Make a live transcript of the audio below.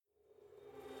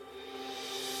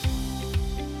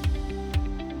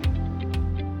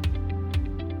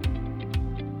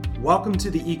Welcome to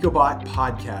the EcoBot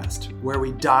podcast, where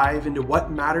we dive into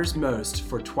what matters most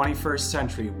for 21st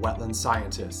century wetland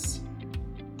scientists.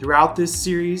 Throughout this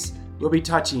series, we'll be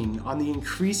touching on the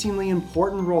increasingly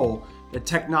important role that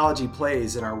technology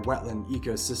plays in our wetland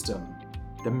ecosystem,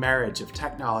 the marriage of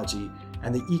technology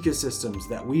and the ecosystems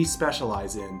that we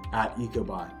specialize in at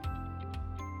EcoBot.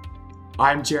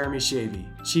 I'm Jeremy Shavy,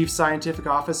 Chief Scientific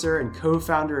Officer and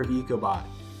co-founder of EcoBot.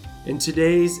 In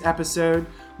today's episode,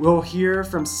 we'll hear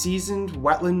from seasoned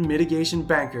wetland mitigation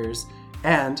bankers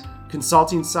and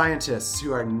consulting scientists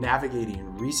who are navigating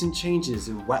recent changes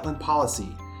in wetland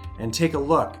policy and take a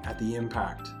look at the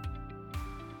impact.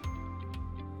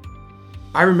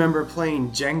 I remember playing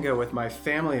Jenga with my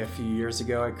family a few years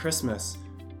ago at Christmas.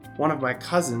 One of my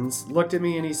cousins looked at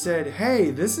me and he said, "Hey,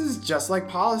 this is just like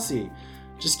policy.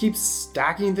 Just keep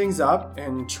stacking things up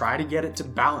and try to get it to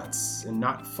balance and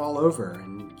not fall over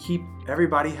and keep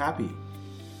everybody happy."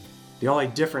 The only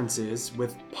difference is,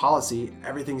 with policy,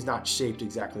 everything's not shaped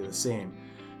exactly the same.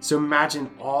 So imagine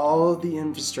all of the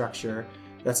infrastructure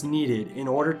that's needed in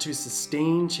order to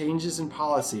sustain changes in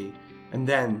policy and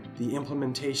then the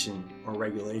implementation or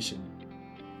regulation.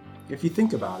 If you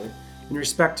think about it, in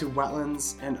respect to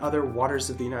wetlands and other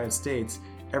waters of the United States,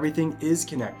 everything is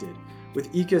connected.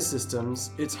 With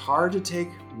ecosystems, it's hard to take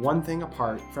one thing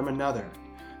apart from another.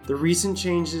 The recent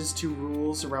changes to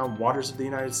rules around waters of the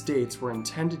United States were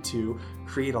intended to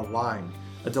create a line,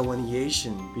 a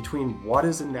delineation between what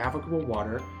is a navigable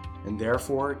water and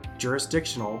therefore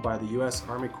jurisdictional by the U.S.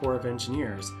 Army Corps of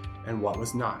Engineers and what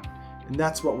was not. And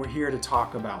that's what we're here to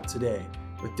talk about today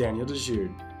with Daniel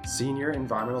DeJude, Senior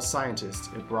Environmental Scientist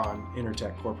at Braun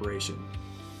Intertek Corporation.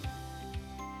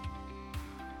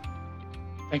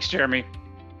 Thanks, Jeremy.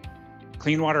 The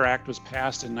Clean Water Act was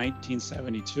passed in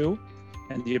 1972,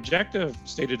 and the objective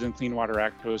stated in the Clean Water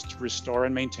Act was to restore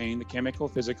and maintain the chemical,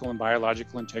 physical, and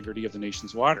biological integrity of the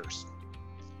nation's waters.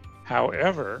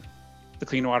 However, the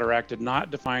Clean Water Act did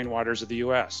not define waters of the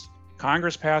U.S.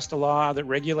 Congress passed a law that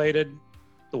regulated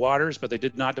the waters, but they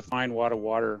did not define what a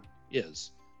water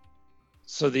is.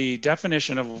 So the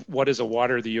definition of what is a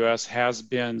water of the U.S. has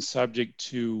been subject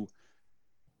to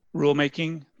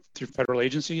rulemaking through federal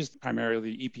agencies,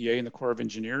 primarily the EPA and the Corps of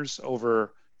Engineers,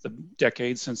 over the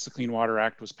decades since the Clean Water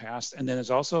Act was passed, and then has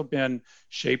also been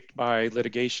shaped by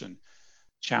litigation,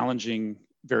 challenging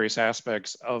various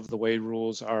aspects of the way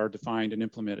rules are defined and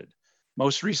implemented.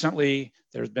 Most recently,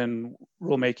 there's been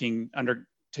rulemaking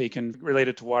undertaken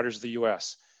related to waters of the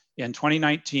U.S. In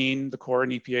 2019, the Corps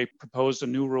and EPA proposed a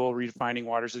new rule redefining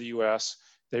waters of the U.S.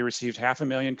 They received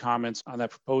 500,000 comments on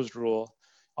that proposed rule.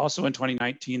 Also in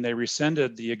 2019, they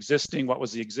rescinded what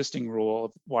was the existing rule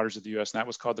of waters of the U.S., and that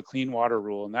was called the Clean Water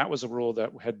Rule. And that was a rule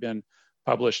that had been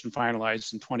published and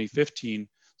finalized in 2015.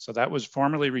 So that was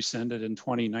formally rescinded in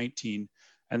 2019.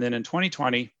 And then in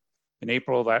 2020, in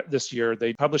April this year,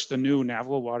 they published the new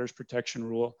Navigable Waters Protection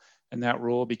Rule, and that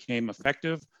rule became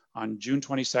effective on June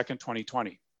 22nd,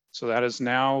 2020. So that is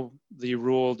now the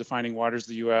rule defining waters of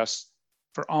the U.S.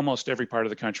 for almost every part of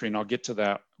the country, and I'll get to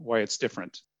that, why it's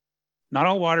different. Not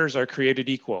all waters are created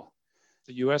equal.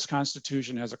 The U.S.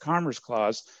 Constitution has a Commerce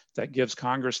Clause that gives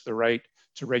Congress the right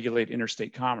to regulate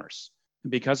interstate commerce. And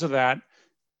because of that,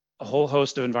 a whole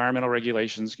host of environmental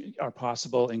regulations are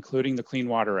possible, including the Clean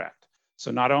Water Act.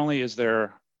 So not only is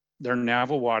there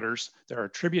navigable waters, there are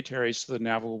tributaries to the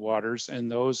navigable waters,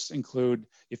 and those include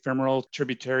ephemeral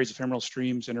tributaries, ephemeral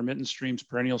streams, intermittent streams,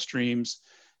 perennial streams,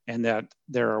 and that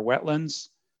there are wetlands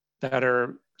that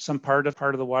are some part of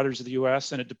the waters of the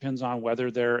U.S., and it depends on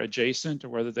whether they're adjacent or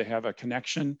whether they have a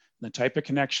connection and the type of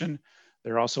connection.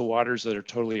 There are also waters that are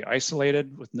totally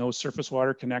isolated with no surface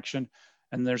water connection,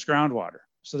 and there's groundwater.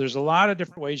 So there's a lot of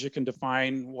different ways you can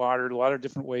define water, a lot of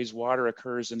different ways water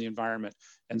occurs in the environment.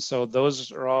 And so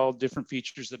those are all different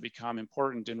features that become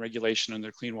important in regulation under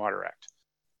the Clean Water Act.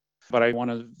 But I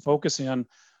want to focus in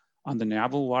on the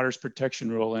Navigable Waters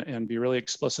Protection Rule and be really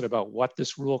explicit about what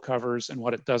this rule covers and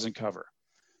what it doesn't cover.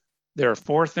 There are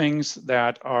 4 things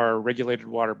that are regulated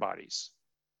water bodies: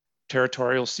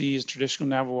 territorial seas, traditional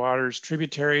navigable waters,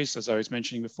 tributaries, as I was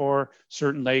mentioning before,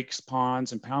 certain lakes,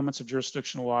 ponds, impoundments of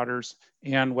jurisdictional waters,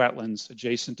 and wetlands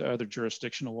adjacent to other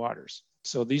jurisdictional waters.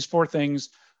 So these 4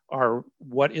 things are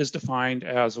what is defined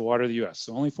as a water of the U.S.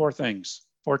 So only 4 things,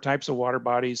 4 types of water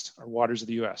bodies are waters of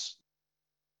the U.S.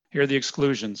 Here are the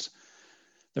exclusions.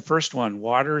 The first one,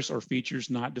 waters or features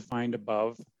not defined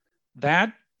above.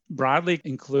 That broadly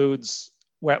includes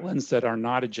wetlands that are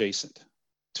not adjacent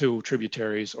to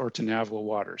tributaries or to navigable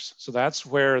waters. So that's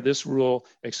where this rule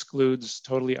excludes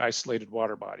totally isolated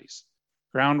water bodies.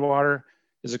 Groundwater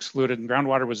is excluded, and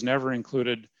groundwater was never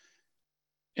included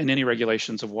in any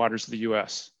regulations of waters of the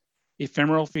US.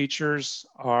 Ephemeral features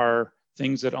are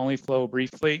things that only flow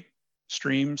briefly,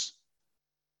 streams,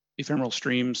 ephemeral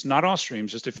streams, not all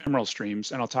streams, just ephemeral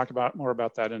streams. And I'll talk more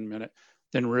about that in a minute.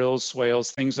 Then rills,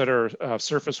 swales, things that are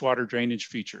surface water drainage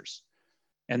features.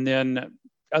 And then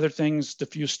other things,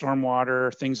 diffuse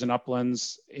stormwater, things in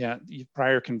uplands,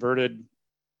 prior converted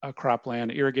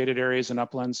cropland, irrigated areas and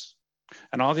uplands.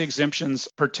 And all the exemptions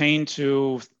pertain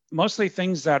to mostly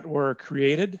things that were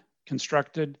created,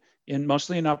 constructed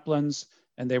mostly in uplands,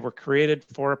 and they were created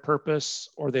for a purpose,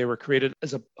 or they were created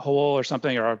as a hole or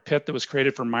something, or a pit that was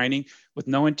created for mining with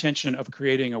no intention of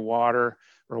creating a water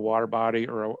or a water body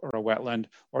or a wetland,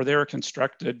 or they were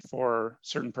constructed for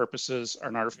certain purposes, or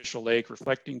an artificial lake,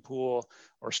 reflecting pool,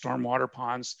 or stormwater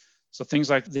ponds. So things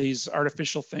like these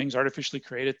artificial things, artificially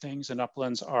created things in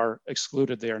uplands are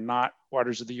excluded. They are not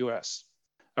waters of the US.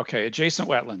 Okay, adjacent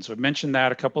wetlands. We've mentioned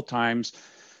that a couple times.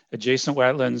 Adjacent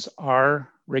wetlands are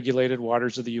regulated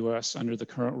waters of the US under the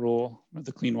current rule of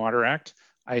the Clean Water Act.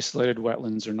 Isolated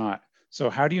wetlands are not. So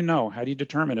how do you know? How do you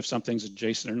determine if something's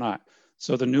adjacent or not?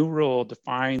 So the new rule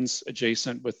defines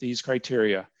adjacent with these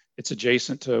criteria. It's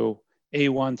adjacent to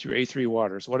A1 through A3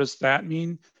 waters. What does that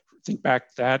mean? Think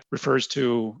back, that refers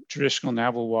to traditional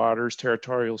navigable waters,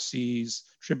 territorial seas,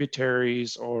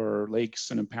 tributaries, or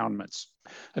lakes and impoundments.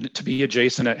 And to be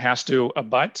adjacent, it has to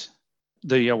abut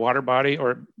the water body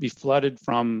or be flooded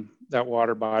from that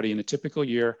water body in a typical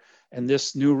year. And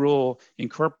this new rule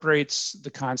incorporates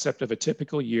the concept of a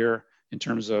typical year in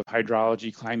terms of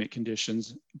hydrology, climate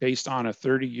conditions, based on a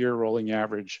 30-year rolling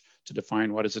average to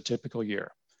define what is a typical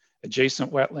year.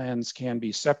 Adjacent wetlands can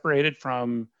be separated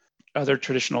from other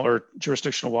traditional or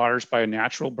jurisdictional waters by a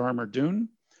natural berm or dune.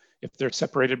 If they're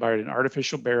separated by an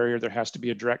artificial barrier, there has to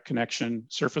be a direct connection,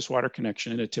 surface water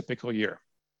connection in a typical year.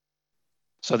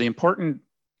 So the important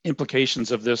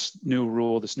implications of this new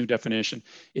rule, this new definition,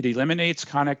 it eliminates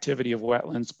connectivity of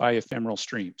wetlands by ephemeral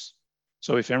streams.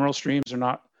 So ephemeral streams are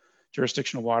not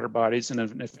jurisdictional water bodies, and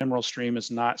an ephemeral stream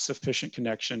is not sufficient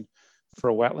connection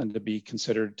for a wetland to be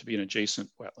considered to be an adjacent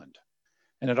wetland.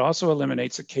 And it also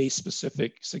eliminates a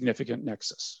case-specific significant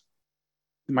nexus.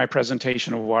 In my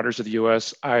presentation of waters of the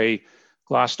US, I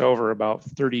glossed over about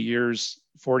 30 years,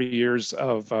 40 years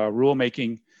of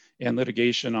rulemaking and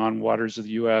litigation on waters of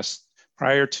the US.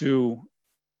 Prior to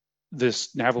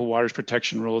this Navigable Waters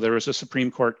Protection Rule, there was a Supreme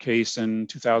Court case in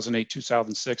 2008,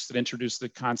 2006 that introduced the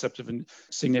concept of a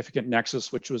significant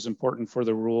nexus, which was important for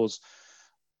the rules,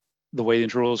 the way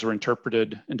the rules were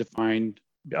interpreted and defined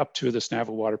up to this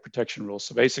Navigable Water Protection Rule.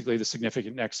 So basically, the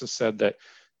significant nexus said that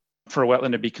for a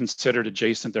wetland to be considered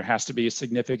adjacent, there has to be a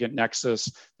significant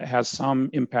nexus that has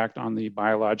some impact on the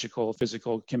biological,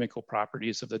 physical, chemical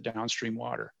properties of the downstream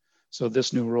water. So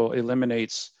this new rule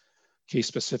eliminates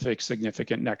case-specific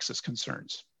significant nexus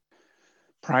concerns.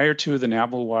 Prior to the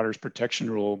Navigable Waters Protection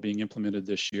Rule being implemented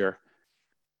this year,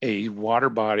 a water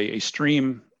body, a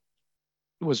stream,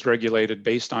 was regulated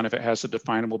based on if it has a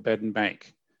definable bed and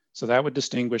bank. So that would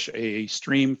distinguish a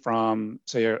stream from,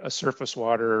 say, a surface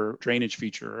water drainage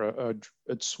feature,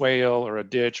 a swale or a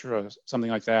ditch or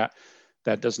something like that,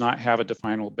 that does not have a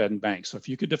definable bed and bank. So if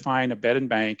you could define a bed and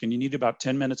bank, and you need about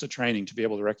 10 minutes of training to be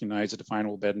able to recognize a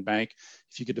definable bed and bank,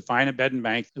 if you could define a bed and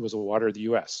bank, it was a water of the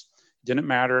US. It didn't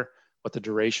matter what the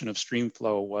duration of stream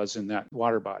flow was in that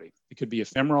water body. It could be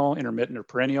ephemeral, intermittent, or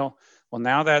perennial. Well,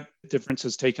 now that difference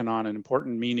has taken on an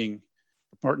important meaning,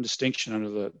 important distinction under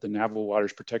the Navigable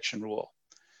Waters Protection Rule.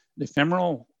 The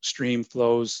ephemeral stream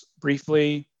flows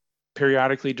briefly,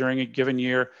 periodically during a given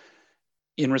year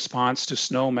in response to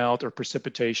snow melt or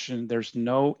precipitation. There's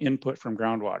no input from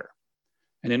groundwater.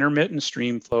 An intermittent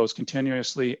stream flows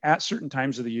continuously at certain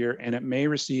times of the year, and it may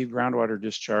receive groundwater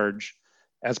discharge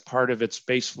as part of its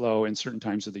base flow in certain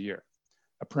times of the year.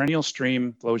 A perennial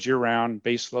stream flows year-round.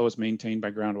 Base flow is maintained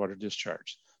by groundwater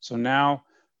discharge. So now,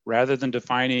 rather than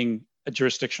defining a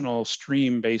jurisdictional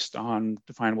stream based on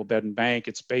definable bed and bank,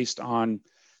 it's based on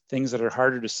things that are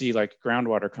harder to see, like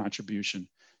groundwater contribution.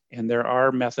 And there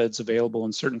are methods available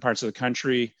in certain parts of the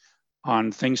country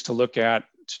on things to look at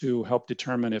to help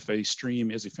determine if a stream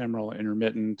is ephemeral,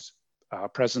 intermittent,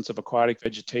 presence of aquatic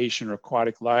vegetation or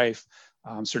aquatic life,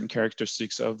 certain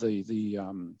characteristics of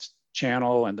the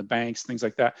channel and the banks, things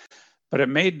like that. But it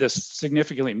made this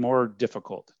significantly more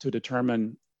difficult to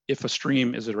determine if a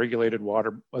stream is a regulated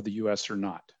water of the US or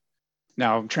not.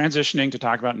 Now, I'm transitioning to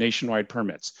talk about nationwide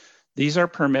permits. These are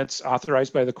permits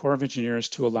authorized by the Corps of Engineers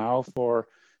to allow for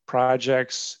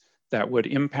projects that would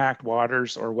impact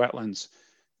waters or wetlands.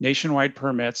 Nationwide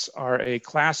permits are a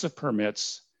class of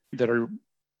permits that are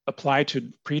applied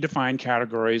to predefined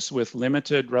categories with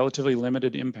relatively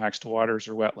limited impacts to waters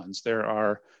or wetlands. There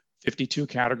are 52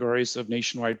 categories of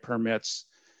nationwide permits.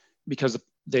 Because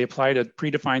they apply to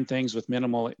predefined things with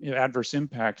minimal adverse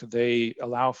impact, they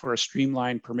allow for a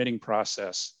streamlined permitting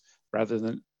process rather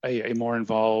than a more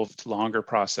involved, longer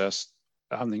process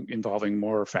involving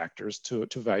more factors to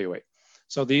evaluate.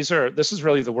 So this is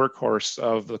really the workhorse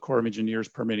of the Corps of Engineers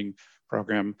permitting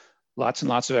program. Lots and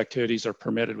lots of activities are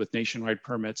permitted with nationwide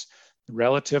permits,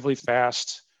 relatively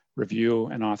fast review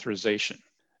and authorization.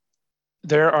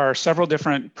 There are several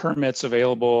different permits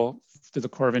available to the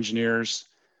Corps of Engineers.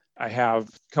 I have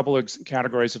a couple of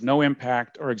categories of no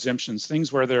impact or exemptions,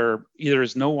 things where there either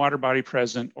is no water body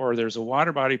present or there's a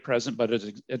water body present, but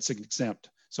it's exempt.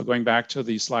 So going back to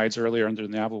the slides earlier under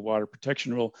the Naval Water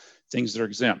Protection Rule, things that are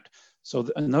exempt. So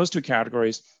in those two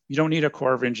categories, you don't need a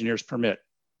Corps of Engineers permit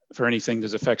for anything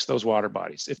that affects those water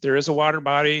bodies. If there is a water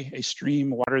body, a stream,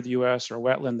 water of the US, or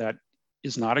wetland that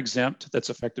is not exempt, that's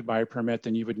affected by a permit,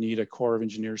 then you would need a Corps of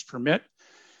Engineers permit.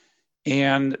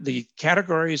 And the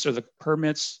categories are the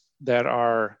permits that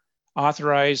are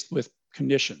authorized with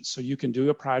conditions. So you can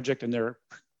do a project and there are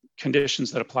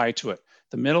conditions that apply to it.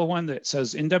 The middle one that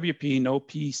says NWP, no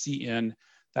PCN,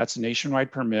 that's a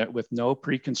nationwide permit with no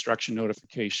pre-construction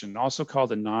notification, also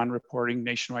called a non-reporting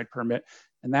nationwide permit.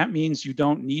 And that means you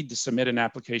don't need to submit an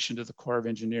application to the Corps of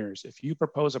Engineers. If you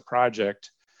propose a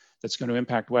project that's going to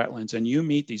impact wetlands and you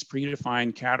meet these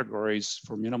predefined categories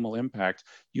for minimal impact,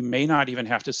 you may not even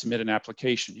have to submit an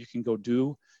application. You can go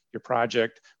do your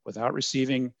project without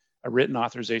receiving a written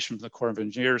authorization from the Corps of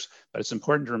Engineers. But it's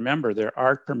important to remember there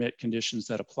are permit conditions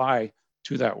that apply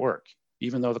to that work.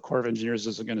 Even though the Corps of Engineers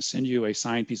isn't going to send you a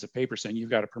signed piece of paper saying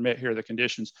you've got a permit, here are the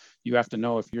conditions, you have to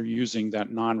know if you're using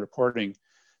that non-reporting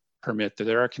permit that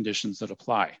there are conditions that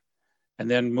apply. And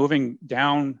then moving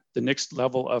down, the next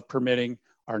level of permitting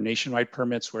are nationwide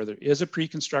permits where there is a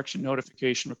pre-construction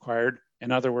notification required.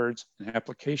 In other words, an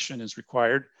application is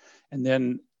required. And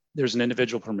then there's an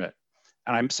individual permit.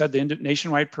 And I said the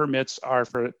nationwide permits are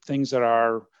for things that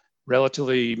are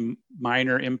relatively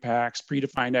minor impacts,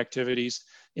 predefined activities.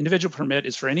 Individual permit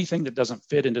is for anything that doesn't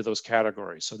fit into those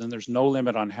categories. So then there's no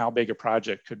limit on how big a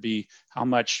project could be, how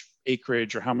much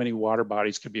acreage or how many water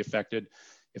bodies could be affected.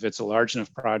 If it's a large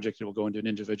enough project, it will go into an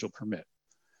individual permit.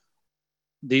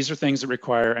 These are things that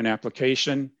require an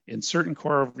application. In certain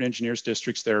Corps of Engineers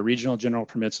districts, there are regional general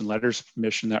permits and letters of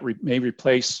permission that may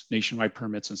replace nationwide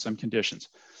permits in some conditions.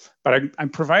 But I'm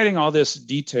providing all this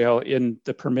detail in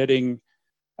the permitting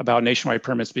about nationwide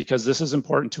permits because this is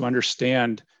important to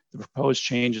understand the proposed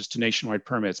changes to nationwide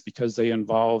permits because they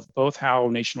involve both how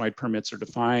nationwide permits are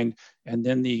defined and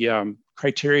then the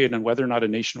criteria on whether or not a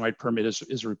nationwide permit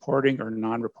is reporting or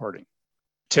non-reporting.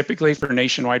 Typically for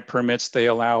nationwide permits, they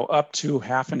allow up to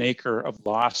half an acre of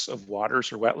loss of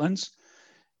waters or wetlands.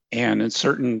 And in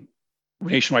certain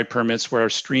nationwide permits where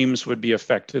streams would be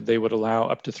affected, they would allow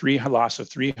up to loss of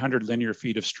 300 linear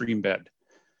feet of stream bed.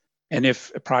 And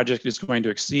if a project is going to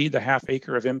exceed the half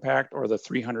acre of impact or the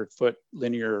 300-foot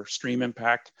linear stream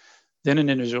impact, then an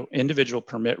individual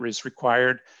permit is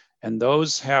required. And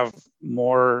those have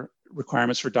more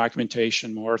requirements for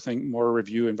documentation, more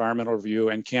review, environmental review,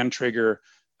 and can trigger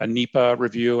a NEPA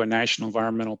review, a National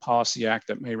Environmental Policy Act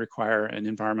that may require an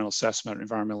environmental assessment or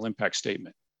environmental impact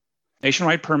statement.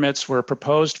 Nationwide permits were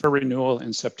proposed for renewal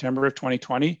in September of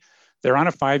 2020. They're on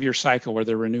a 5-year cycle where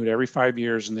they're renewed every 5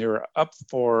 years, and they were up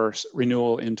for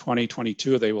renewal in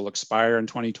 2022. They will expire in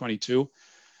 2022.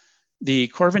 The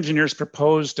Corps of Engineers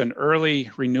proposed an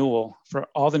early renewal for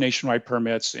all the nationwide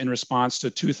permits in response to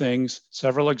two things: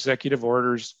 several executive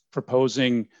orders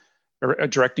proposing or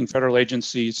directing federal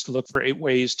agencies to look for 8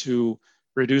 ways to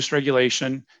reduce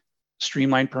regulation,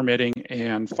 streamline permitting,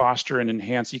 and foster and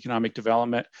enhance economic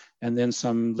development, and then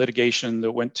some litigation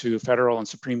that went to federal and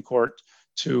Supreme Court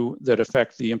that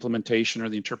affect the implementation or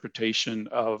the interpretation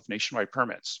of nationwide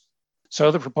permits. So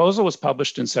the proposal was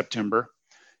published in September.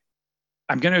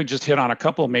 I'm going to just hit on a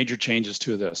couple of major changes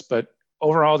to this, but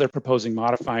overall they're proposing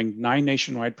modifying 9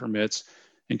 nationwide permits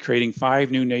and creating 5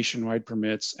 new nationwide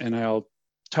permits, and I'll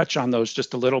touch on those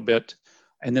just a little bit.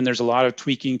 And then there's a lot of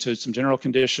tweaking to some general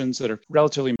conditions that are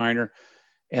relatively minor.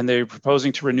 And they're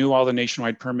proposing to renew all the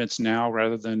nationwide permits now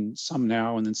rather than some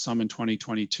now and then some in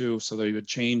 2022. So they would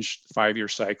change the 5-year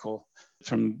cycle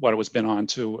from what it was been on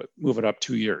to move it up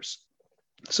 2 years.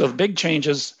 So the big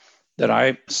changes that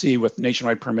I see with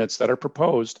nationwide permits that are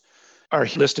proposed are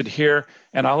listed here.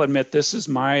 And I'll admit this is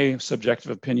my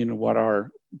subjective opinion of what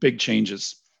are big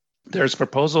changes. There's a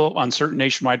proposal on certain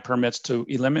nationwide permits to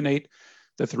eliminate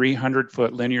the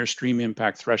 300-foot linear stream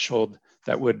impact threshold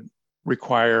that would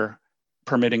require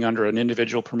permitting under an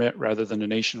individual permit rather than a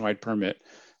nationwide permit.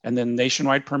 And then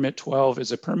nationwide permit 12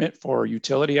 is a permit for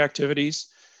utility activities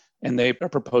And they are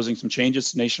proposing some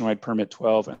changes to Nationwide Permit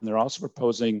 12, and they're also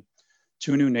proposing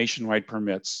 2 new nationwide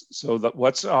permits. So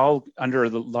what's all under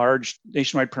the large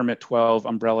Nationwide Permit 12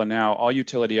 umbrella now, all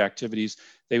utility activities,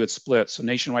 they would split. So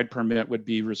Nationwide Permit would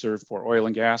be reserved for oil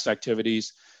and gas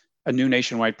activities. A new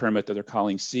Nationwide Permit that they're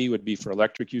calling C would be for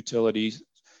electric utilities.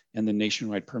 And the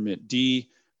Nationwide Permit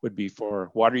D would be for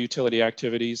water utility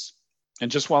activities. And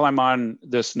just while I'm on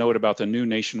this note about the new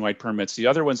nationwide permits, the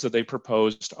other ones that they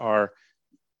proposed are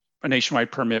a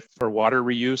nationwide permit for water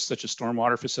reuse, such as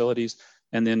stormwater facilities,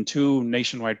 and then 2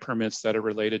 nationwide permits that are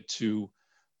related to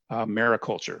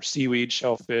mariculture, seaweed,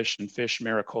 shellfish, and fish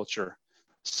mariculture.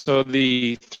 So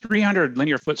the 300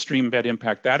 linear foot stream bed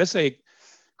impact, that is a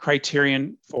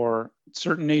criterion for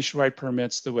certain nationwide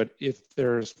permits that would, if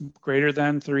there's greater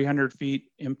than 300 feet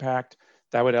impact,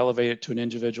 that would elevate it to an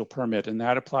individual permit. And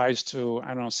that applies to,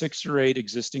 I don't know, 6 or 8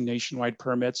 existing nationwide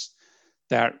permits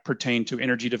that pertain to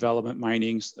energy development,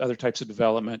 mining, other types of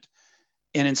development.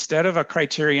 And instead of a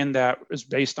criterion that is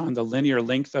based on the linear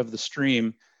length of the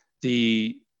stream,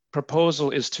 the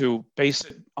proposal is to base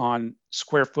it on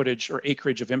square footage or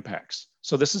acreage of impacts.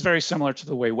 So this is very similar to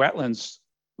the way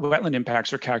wetland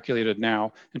impacts are calculated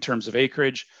now in terms of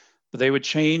acreage, but they would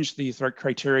change the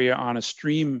criteria on a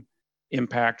stream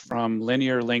impact from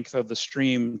linear length of the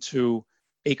stream to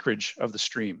acreage of the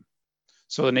stream.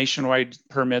 So the nationwide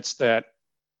permits that,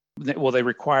 well, they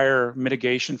require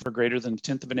mitigation for greater than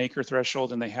 1/10 of an acre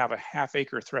threshold, and they have a 1/2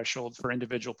 acre threshold for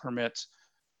individual permits.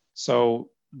 So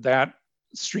that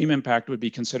stream impact would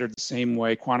be considered the same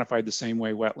way, quantified the same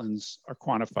way wetlands are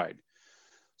quantified.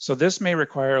 So this may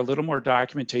require a little more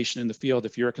documentation in the field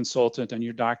if you're a consultant and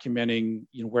you're documenting,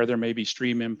 where there may be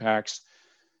stream impacts.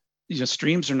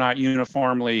 Streams are not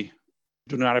uniformly,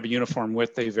 do not have a uniform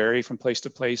width. They vary from place to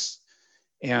place.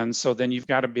 And so then you've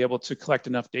got to be able to collect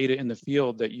enough data in the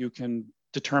field that you can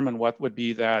determine what would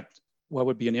be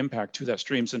an impact to that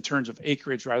streams in terms of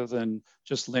acreage rather than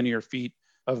just linear feet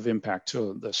of impact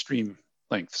to the stream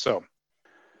length. So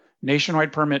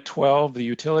Nationwide Permit 12, the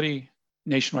utility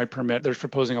nationwide permit, they're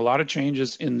proposing a lot of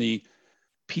changes in the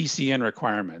PCN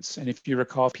requirements. And if you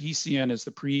recall, PCN is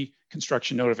the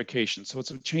pre-construction notification. So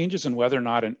it's changes in whether or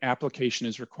not an application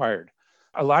is required.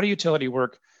 A lot of utility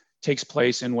work takes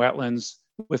place in wetlands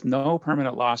with no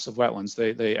permanent loss of wetlands.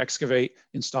 They excavate,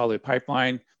 install a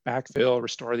pipeline, backfill,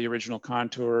 restore the original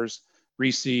contours,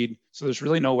 reseed. So there's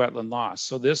really no wetland loss.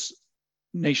 So this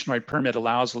nationwide permit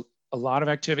allows a lot of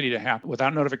activity to happen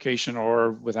without notification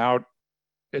or without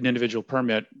an individual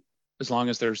permit, as long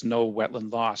as there's no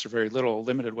wetland loss or very little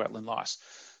limited wetland loss.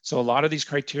 So a lot of these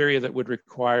criteria that would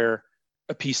require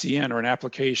a PCN or an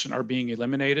application are being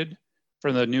eliminated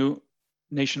for the new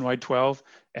Nationwide 12.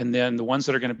 And then the ones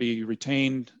that are going to be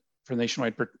retained for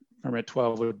Nationwide Permit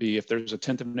 12 would be if there's a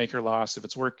 1/10 of an acre loss, if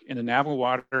it's work in a navigable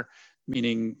water,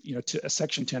 meaning, to a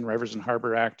Section 10 Rivers and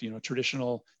Harbor Act,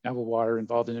 traditional navigable water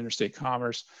involved in interstate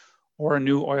commerce, or a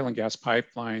new oil and gas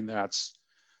pipeline that's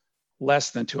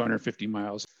less than 250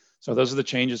 miles. So those are the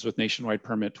changes with Nationwide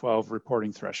Permit 12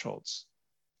 reporting thresholds.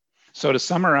 So to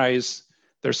summarize,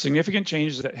 there's significant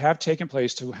changes that have taken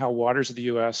place to how waters of the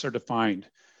US are defined.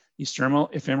 These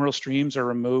ephemeral streams are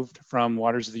removed from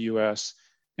waters of the US,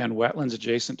 and wetlands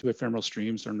adjacent to ephemeral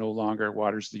streams are no longer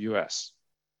waters of the US.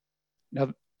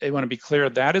 Now, I want to be clear,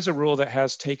 that is a rule that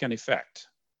has taken effect.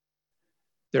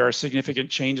 There are significant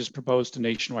changes proposed to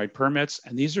nationwide permits,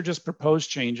 and these are just proposed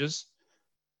changes,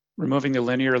 removing the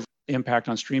linear impact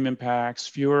on stream impacts,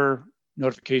 fewer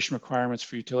notification requirements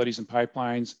for utilities and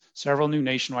pipelines, several new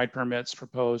nationwide permits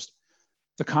proposed.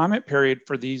 The comment period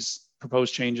for these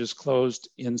proposed changes closed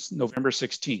in November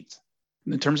 16th.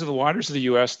 In terms of the waters of the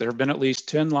US, there have been at least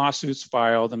 10 lawsuits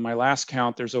filed. And my last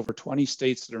count, there's over 20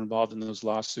 states that are involved in those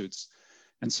lawsuits.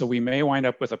 And so we may wind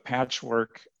up with a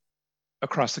patchwork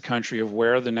across the country of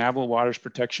where the Navigable Waters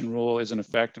Protection Rule is in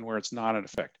effect and where it's not in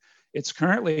effect. It's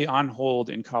currently on hold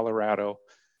in Colorado.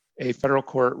 A federal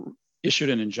court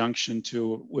issued an injunction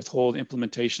to withhold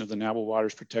implementation of the Navigable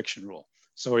Waters Protection Rule.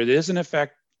 So it is in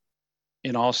effect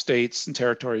in all states and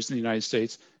territories in the United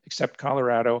States, except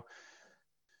Colorado.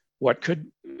 What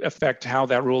could affect how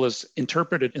that rule is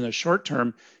interpreted in the short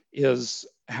term is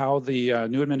how the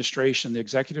new administration, the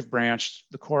executive branch,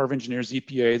 the Corps of Engineers,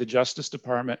 EPA, the Justice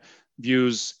Department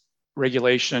views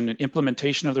regulation and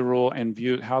implementation of the rule and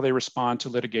view how they respond to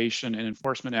litigation and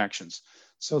enforcement actions.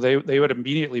 So they would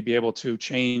immediately be able to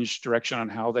change direction on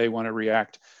how they want to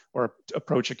react or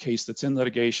approach a case that's in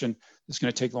litigation. It's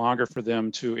going to take longer for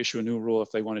them to issue a new rule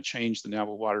if they want to change the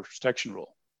Navigable Water Protection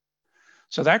Rule.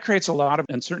 So that creates a lot of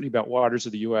uncertainty about waters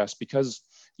of the US because,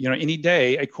 any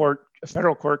day a court a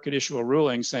federal court could issue a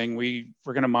ruling saying we're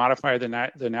going to modify the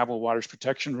Navigable Waters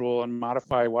Protection Rule and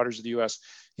modify waters of the U.S.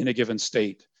 in a given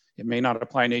state. It may not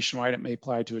apply nationwide. It may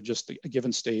apply to just a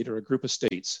given state or a group of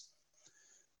states.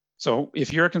 So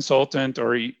if you're a consultant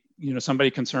or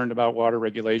somebody concerned about water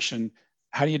regulation,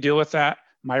 how do you deal with that?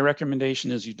 My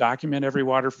recommendation is you document every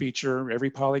water feature, every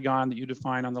polygon that you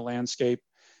define on the landscape,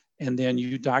 and then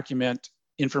you document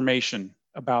information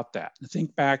about that.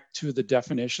 Think back to the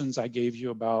definitions I gave you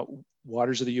about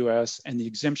waters of the US and the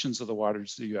exemptions of the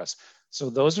waters of the US. So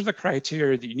those are the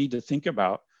criteria that you need to think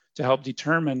about to help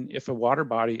determine if a water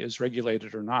body is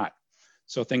regulated or not.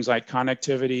 So things like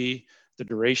connectivity, the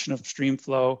duration of stream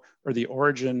flow, or the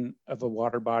origin of a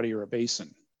water body or a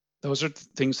basin. Those are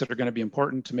things that are going to be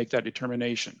important to make that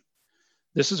determination.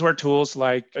 This is where tools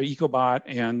like EcoBot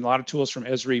and a lot of tools from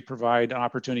Esri provide an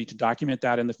opportunity to document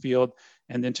that in the field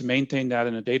and then to maintain that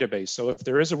in a database. So if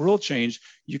there is a rule change,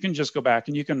 you can just go back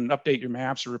and you can update your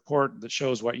maps or report that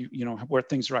shows what where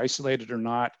things are isolated or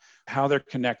not, how they're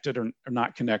connected or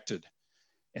not connected.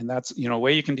 And that's a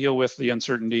way you can deal with the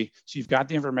uncertainty. So you've got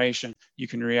the information, you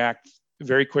can react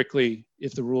very quickly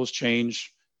if the rules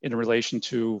change in relation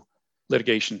to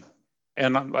litigation.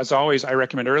 And as always, I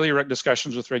recommend early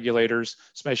discussions with regulators,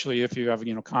 especially if you have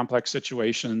complex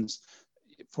situations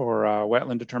for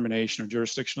wetland determination or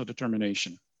jurisdictional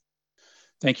determination.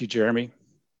 Thank you, Jeremy.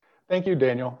 Thank you,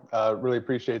 Daniel. Really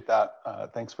appreciate that.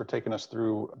 Thanks for taking us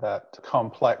through that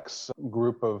complex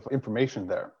group of information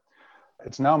there.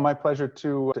 It's now my pleasure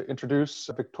to introduce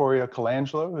Victoria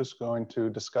Colangelo, who's going to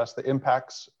discuss the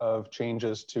impacts of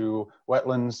changes to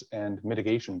wetlands and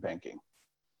mitigation banking.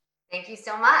 Thank you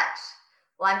so much.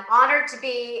 Well, I'm honored to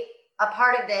be a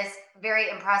part of this very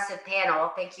impressive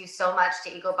panel. Thank you so much to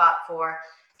EcoBot for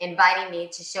inviting me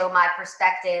to show my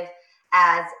perspective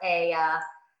as a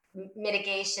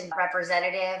mitigation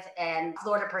representative and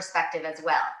Florida perspective as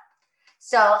well.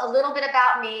 So a little bit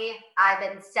about me. I've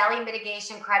been selling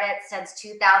mitigation credits since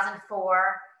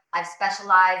 2004. I've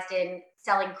specialized in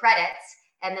selling credits.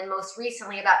 And then most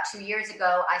recently, about 2 years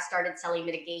ago, I started selling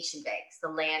mitigation banks, the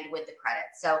land with the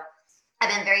credits. So I've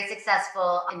been very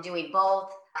successful in doing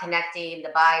both, connecting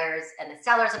the buyers and the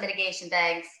sellers of mitigation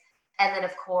banks. And then,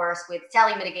 of course, with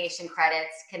selling mitigation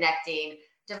credits, connecting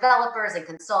developers and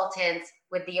consultants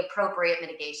with the appropriate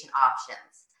mitigation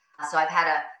options. So I've had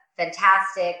a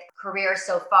fantastic career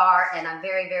so far, and I'm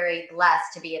very, very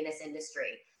blessed to be in this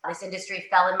industry. This industry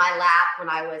fell in my lap when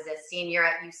I was a senior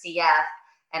at UCF,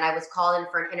 and I was called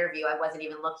in for an interview. I wasn't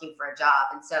even looking for a job.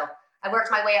 And so I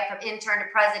worked my way up from intern to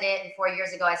president, and 4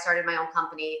 years ago, I started my own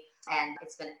company, and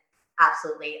it's been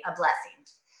absolutely a blessing.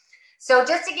 So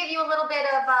just to give you a little bit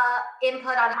of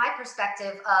input on my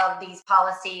perspective of these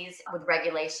policies with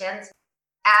regulations,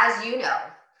 as you know,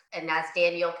 and as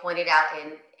Daniel pointed out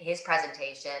in his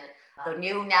presentation, the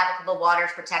new Navigable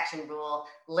Waters Protection Rule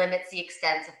limits the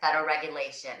extent of federal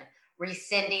regulation,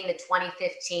 rescinding the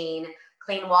 2015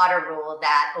 Clean Water Rule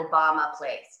that Obama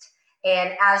placed.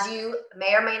 And as you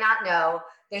may or may not know,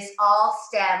 this all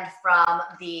stemmed from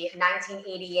the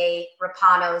 1988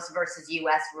 Rapanos versus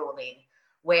US ruling,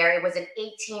 where it was an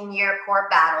 18-year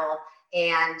court battle,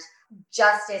 and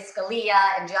Justice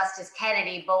Scalia and Justice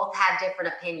Kennedy both had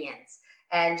different opinions.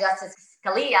 And Justice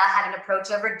Scalia had an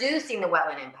approach of reducing the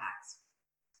wetland impacts.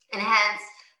 And hence,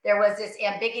 there was this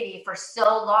ambiguity for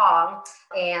so long.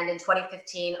 And in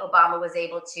 2015, Obama was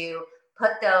able to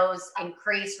put those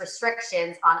increased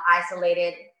restrictions on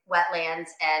isolated wetlands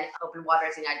and open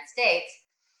waters in the United States.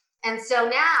 And so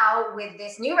now, with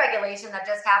this new regulation that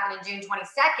just happened in June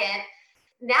 22nd,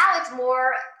 now it's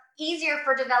more easier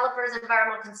for developers and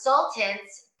environmental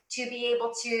consultants to be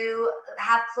able to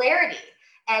have clarity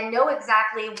and know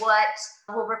exactly what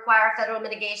will require federal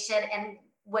mitigation and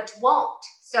which won't.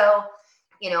 So,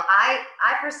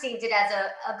 I perceived it as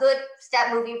a good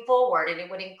step moving forward, and it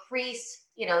would increase,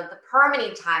 the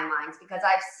permitting timelines, because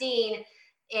I've seen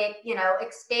it,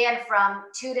 expand from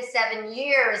 2 to 7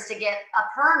 years to get a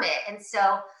permit. And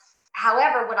so,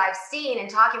 however, what I've seen in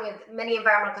talking with many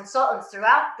environmental consultants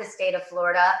throughout the state of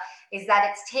Florida is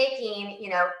that it's taking,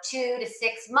 2 to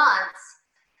 6 months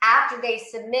after they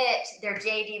submit their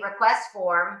JD request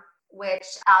form, which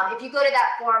if you go to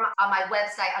that form on my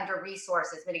website under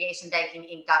resources,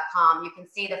 mitigationbankinginc.com, you can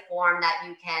see the form that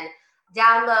you can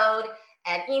download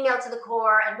and email to the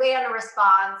Corps and wait on a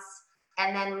response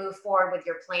and then move forward with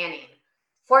your planning.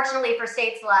 Fortunately for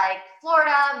states like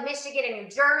Florida, Michigan, and New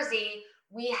Jersey,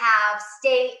 we have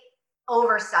state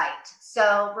oversight.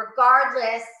 So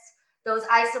regardless, those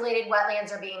isolated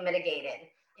wetlands are being mitigated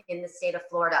in the state of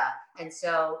Florida. And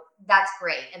so that's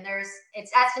great. And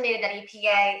it's estimated that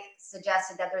EPA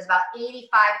suggested that there's about 85%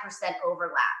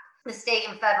 overlap the state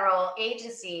and federal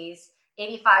agencies,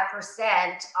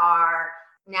 85% are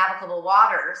navigable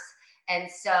waters. And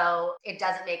so it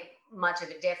doesn't make much of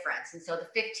a difference. And so the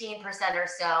 15% or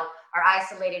so are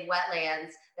isolated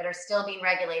wetlands that are still being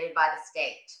regulated by the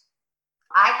state.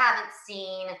 I haven't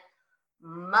seen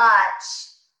much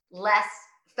less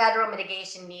federal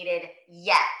mitigation needed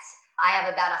yet. I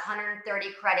have about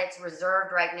 130 credits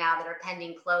reserved right now that are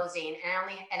pending closing,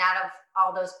 and out of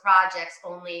all those projects,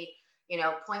 only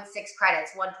 0.6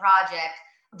 credits, one project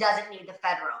doesn't need the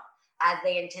federal as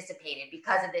they anticipated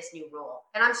because of this new rule.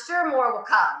 And I'm sure more will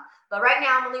come, but right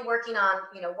now I'm only working on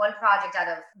one project out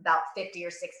of about 50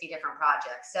 or 60 different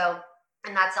projects. So,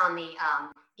 and that's on the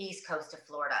east coast of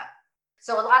Florida.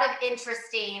 So a lot of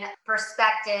interesting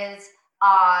perspectives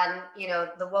on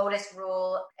the WOTUS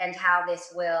rule and how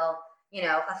this will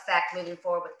affect moving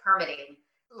forward with permitting.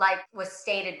 Like was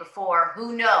stated before,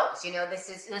 who knows? This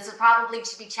is probably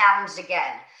should be challenged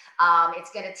again.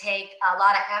 It's going to take a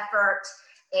lot of effort,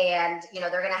 and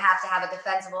they're going to have a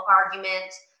defensible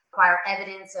argument, require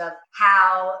evidence of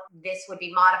how this would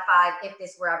be modified if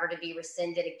this were ever to be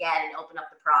rescinded again and open up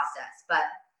the process. But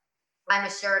I'm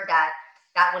assured that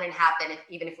wouldn't happen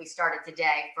even if we started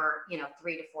today for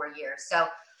 3 to 4 years. So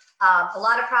a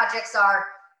lot of projects are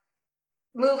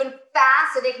moving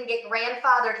fast so they can get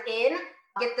grandfathered in,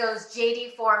 get those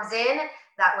JD forms in.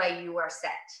 That way you are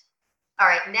set. All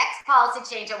right, next policy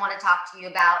change I want to talk to you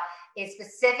about is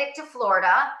specific to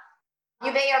Florida.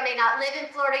 You may or may not live in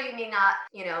Florida. You may not,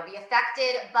 be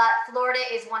affected, but Florida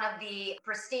is one of the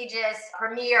prestigious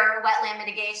premier wetland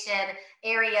mitigation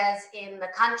areas in the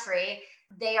country.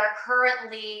 They are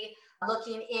currently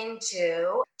looking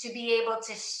into to be able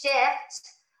to shift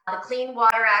the Clean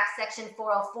Water Act Section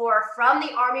 404 from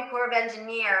the Army Corps of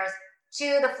Engineers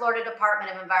to the Florida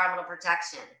Department of Environmental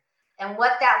Protection. And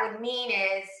what that would mean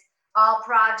is all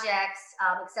projects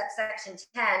except Section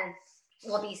 10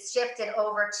 will be shifted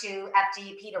over to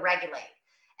FDEP to regulate.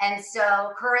 And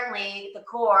so currently the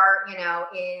Corps,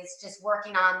 is just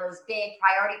working on those big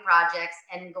priority projects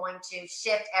and going to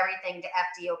shift everything to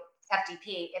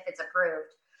FDP if it's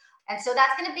approved. And so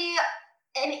that's going to be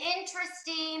an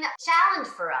interesting challenge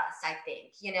for us, I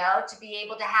think, to be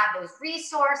able to have those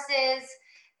resources.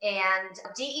 And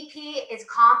DEP is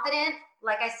confident.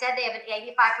 Like I said, they have an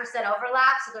 85%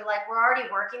 overlap. So they're like, we're already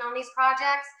working on these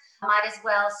projects. Might as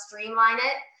well streamline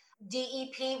it.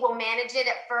 DEP will manage it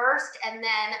at first. And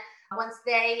then once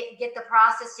they get the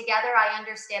process together, I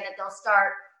understand that they'll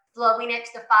start flowing it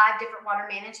to the 5 different water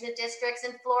management districts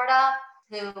in Florida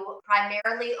who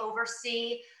primarily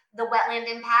oversee the wetland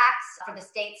impacts for the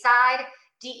state side.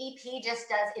 DEP just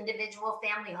does individual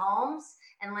family homes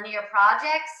and linear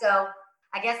projects. So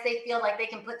I guess they feel like they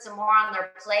can put some more on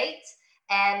their plate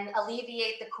and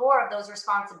alleviate the core of those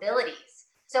responsibilities.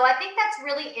 So I think that's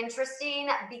really interesting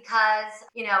because,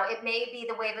 it may be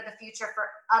the wave of the future for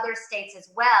other states as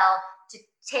well to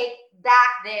take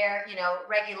back their,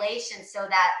 regulations so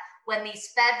that when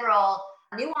these federal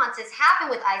nuances happen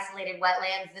with isolated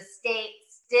wetlands, the state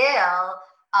still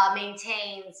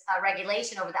maintains a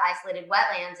regulation over the isolated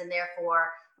wetlands, and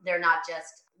therefore they're not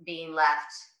just being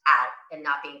left out and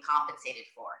not being compensated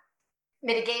for.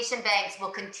 Mitigation banks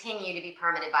will continue to be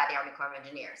permitted by the Army Corps of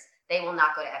Engineers. They will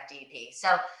not go to FDEP.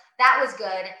 So that was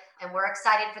good, and we're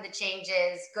excited for the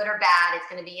changes, good or bad. It's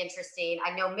going to be interesting.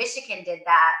 I know Michigan did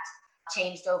that,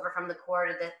 changed over from the Corps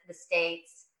to the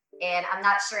states, and I'm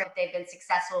not sure if they've been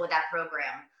successful with that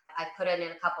program. I've put in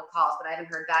a couple calls, but I haven't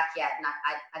heard back yet, and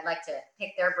I'd like to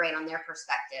pick their brain on their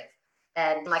perspective.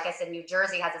 And like I said, New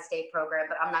Jersey has a state program,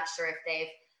 but I'm not sure if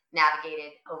they've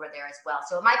navigated over there as well.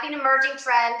 So it might be an emerging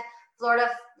trend. Florida,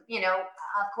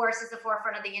 of course, is the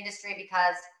forefront of the industry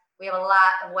because we have a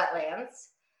lot of wetlands.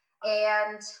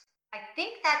 And I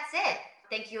think that's it.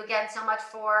 Thank you again so much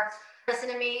for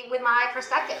listening to me with my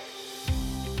perspective.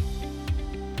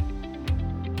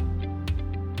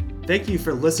 Thank you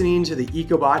for listening to the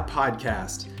EcoBot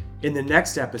podcast. In the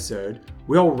next episode,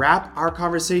 we'll wrap our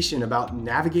conversation about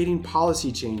navigating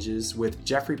policy changes with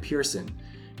Jeffrey Pearson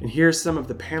and hear some of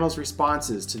the panel's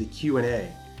responses to the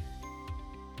Q&A.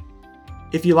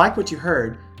 If you like what you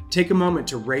heard, take a moment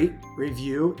to rate,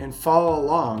 review, and follow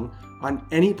along on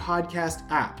any podcast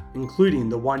app, including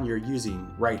the one you're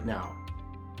using right now.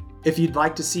 If you'd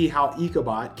like to see how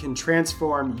EcoBot can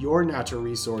transform your natural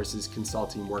resources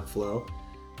consulting workflow,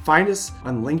 find us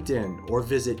on LinkedIn or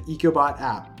visit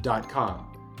ecobotapp.com.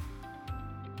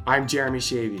 I'm Jeremy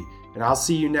Shavy, and I'll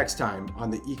see you next time on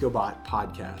the EcoBot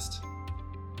podcast.